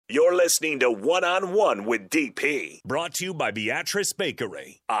You're listening to One on One with DP. Brought to you by Beatrice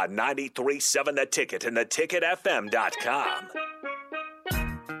Bakery. On 93.7 The Ticket and theticketfm.com.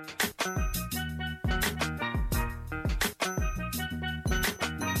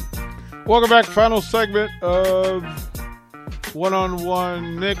 Welcome back. Final segment of One on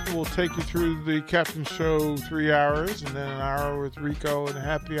One. Nick will take you through the Captain Show 3 hours, and then an hour with Rico and a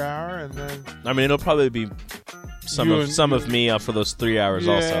happy hour, and then it'll probably be some of me for those 3 hours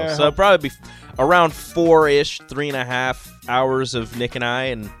Yeah. also. So it'll probably be around 4-ish, 3.5 hours of Nick and I,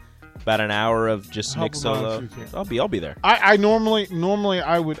 and about an hour of just Help Nick him out solo. if you can. I'll be there. I normally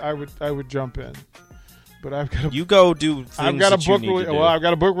I would jump in, but I've got You go do things I've got a that you book. need to do. Well, I've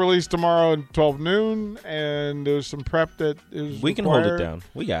got a book release tomorrow at 12 noon, and there's some prep that is We can hold it required. down.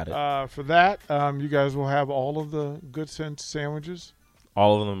 We got it. For that, you guys will have all of the Good Sense sandwiches.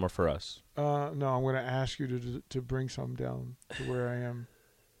 All of them are for us. No, I'm going to ask you to bring some down to where I am.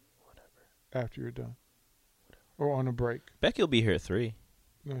 After you're done, or on a break. Becky will be here at 3.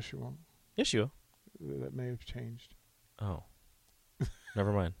 No, she won't. Yes, you will. That may have changed. Oh.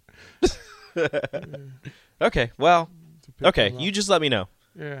 Never mind. Okay, well. Okay, you just let me know.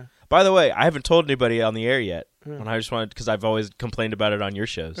 Yeah. By the way, I haven't told anybody on the air yet. Yeah. And I just wanted, because I've always complained about it on your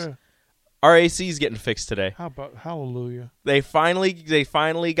shows. Yeah. Our AC is getting fixed today. How about hallelujah? They finally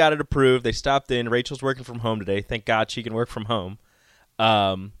got it approved. They stopped in. Rachel's working from home today. Thank God she can work from home.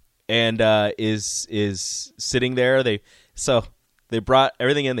 And is sitting there. They brought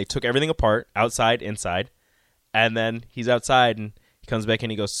everything in. They took everything apart, outside, inside, and then he's outside and he comes back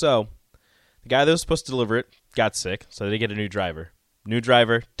and he goes, so the guy that was supposed to deliver it got sick, so they get a new driver. New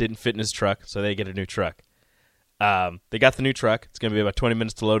driver didn't fit in his truck, so they get a new truck. They got the new truck. It's going to be about 20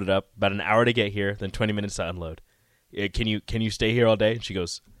 minutes to load it up, about an hour to get here, then 20 minutes to unload. Can you stay here all day? And she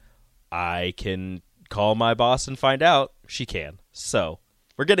goes, I can call my boss and find out. She can. So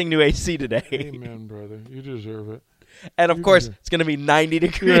we're getting new AC today. Amen, brother. You deserve it. And, of course, it's going to be 90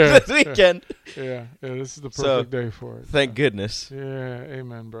 degrees this weekend. Yeah, this is the perfect day for it. Thank goodness. Yeah,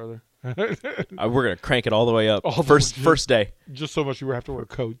 amen, brother. We're going to crank it all the way up. All First day. Just so much you have to wear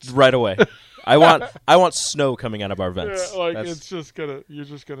coats. Right away. I want snow coming out of our vents. Yeah, you're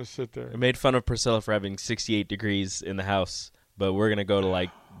just gonna sit there. I made fun of Priscilla for having 68 degrees in the house, but we're going to go to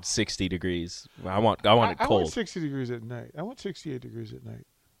like 60 degrees. I want it cold. I want 60 degrees at night. I want 68 degrees at night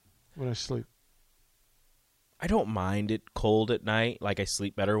when I sleep. I don't mind it cold at night. Like, I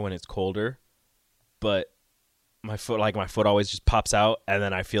sleep better when it's colder, but my foot always just pops out, and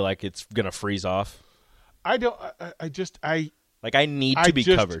then I feel like it's gonna freeze off. I need to be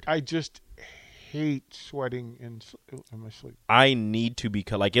covered. I just hate sweating in my sleep. I need to be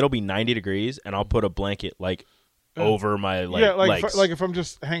like, it'll be 90 degrees, and I'll put a blanket over my legs. If I'm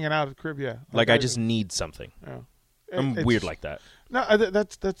just hanging out at the crib, yeah. I just need something. Yeah. I'm weird like that. No,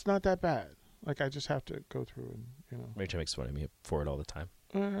 that's not that bad. Like, I just have to go through and Rachel makes fun of me for it all the time.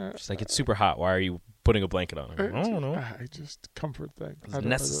 She's like, it's super hot. Why are you putting a blanket on? I don't know. I just comfort thing. It's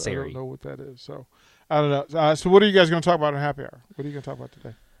necessary. I don't know what that is. So I don't know. So what are you guys going to talk about in Happy Hour? What are you going to talk about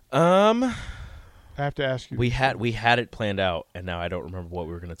today? I have to ask you. We had it planned out, and now I don't remember what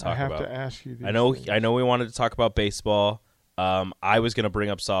we were going to talk about. I have to ask you. I know we wanted to talk about baseball. I was going to bring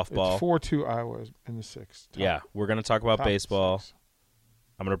up softball. It's 4-2 Iowa in the sixth. Yeah, we're going to talk about baseball. Six.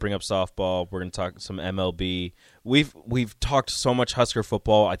 I'm going to bring up softball. We're going to talk some MLB. We've talked so much Husker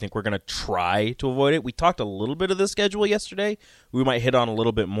football. I think we're going to try to avoid it. We talked a little bit of the schedule yesterday. We might hit on a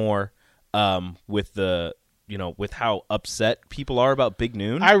little bit more with how upset people are about Big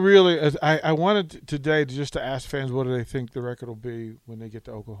Noon. I wanted today just to ask fans what do they think the record will be when they get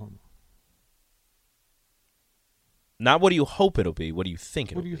to Oklahoma. Not what do you hope it'll be. What do you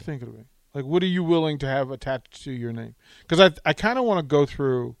think it'll be? What do you think it'll be? Like, what are you willing to have attached to your name? Because I kind of want to go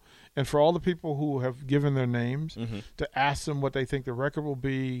through, and for all the people who have given their names, to ask them what they think the record will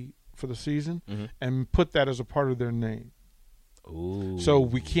be for the season, and put that as a part of their name. Ooh. So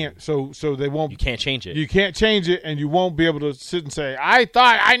we can't. So they won't. You can't change it. You can't change it, and you won't be able to sit and say,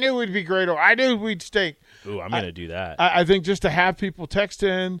 I knew we'd be great, or I knew we'd stink. Ooh, I'm going to do that. I think just to have people text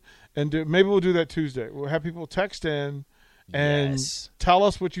in, and maybe we'll do that Tuesday. We'll have people text in and tell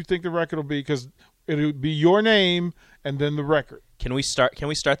us what you think the record will be, because it'll be your name and then the record. Can we start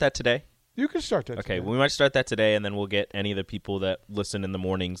that today? You can start that today. Okay, we might start that today, and then we'll get any of the people that listen in the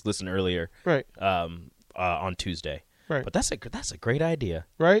mornings, listen earlier, right? On Tuesday. Right. But that's a great idea.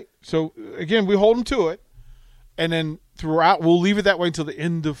 Right? So, again, we hold them to it. and then throughout we'll leave it that way until the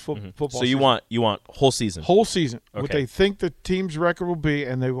end of football. So season. you want whole season. Whole season, what Okay. they think the team's record will be,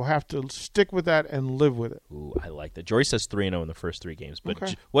 and they will have to stick with that and live with it. Ooh, I like that. Jory says 3-0 in the first 3 games, but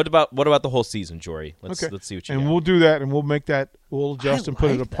Okay. what about the whole season, Jory? Let's see what you And got. we'll do that, and we'll make that. We'll adjust and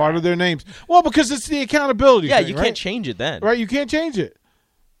put it a like part that. of their names. Well, because it's the accountability. Yeah, thing, you right? can't change it then. Right, you can't change it.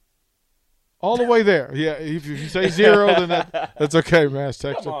 All the way there. Yeah, if you say 0, then that's okay, Mass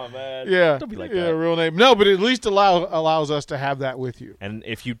Texter. Come on, man. Yeah, Don't be like yeah, that. real name. No, but at least allows us to have that with you. And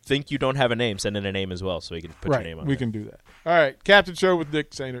if you think you don't have a name, send in a name as well, so we can put your Right, name on. we there. can do that. All right, Captain Show with Nick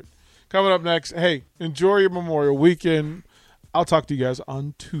Sainert. Coming up next, hey, enjoy your Memorial weekend. I'll talk to you guys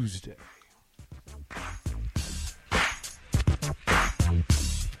on Tuesday.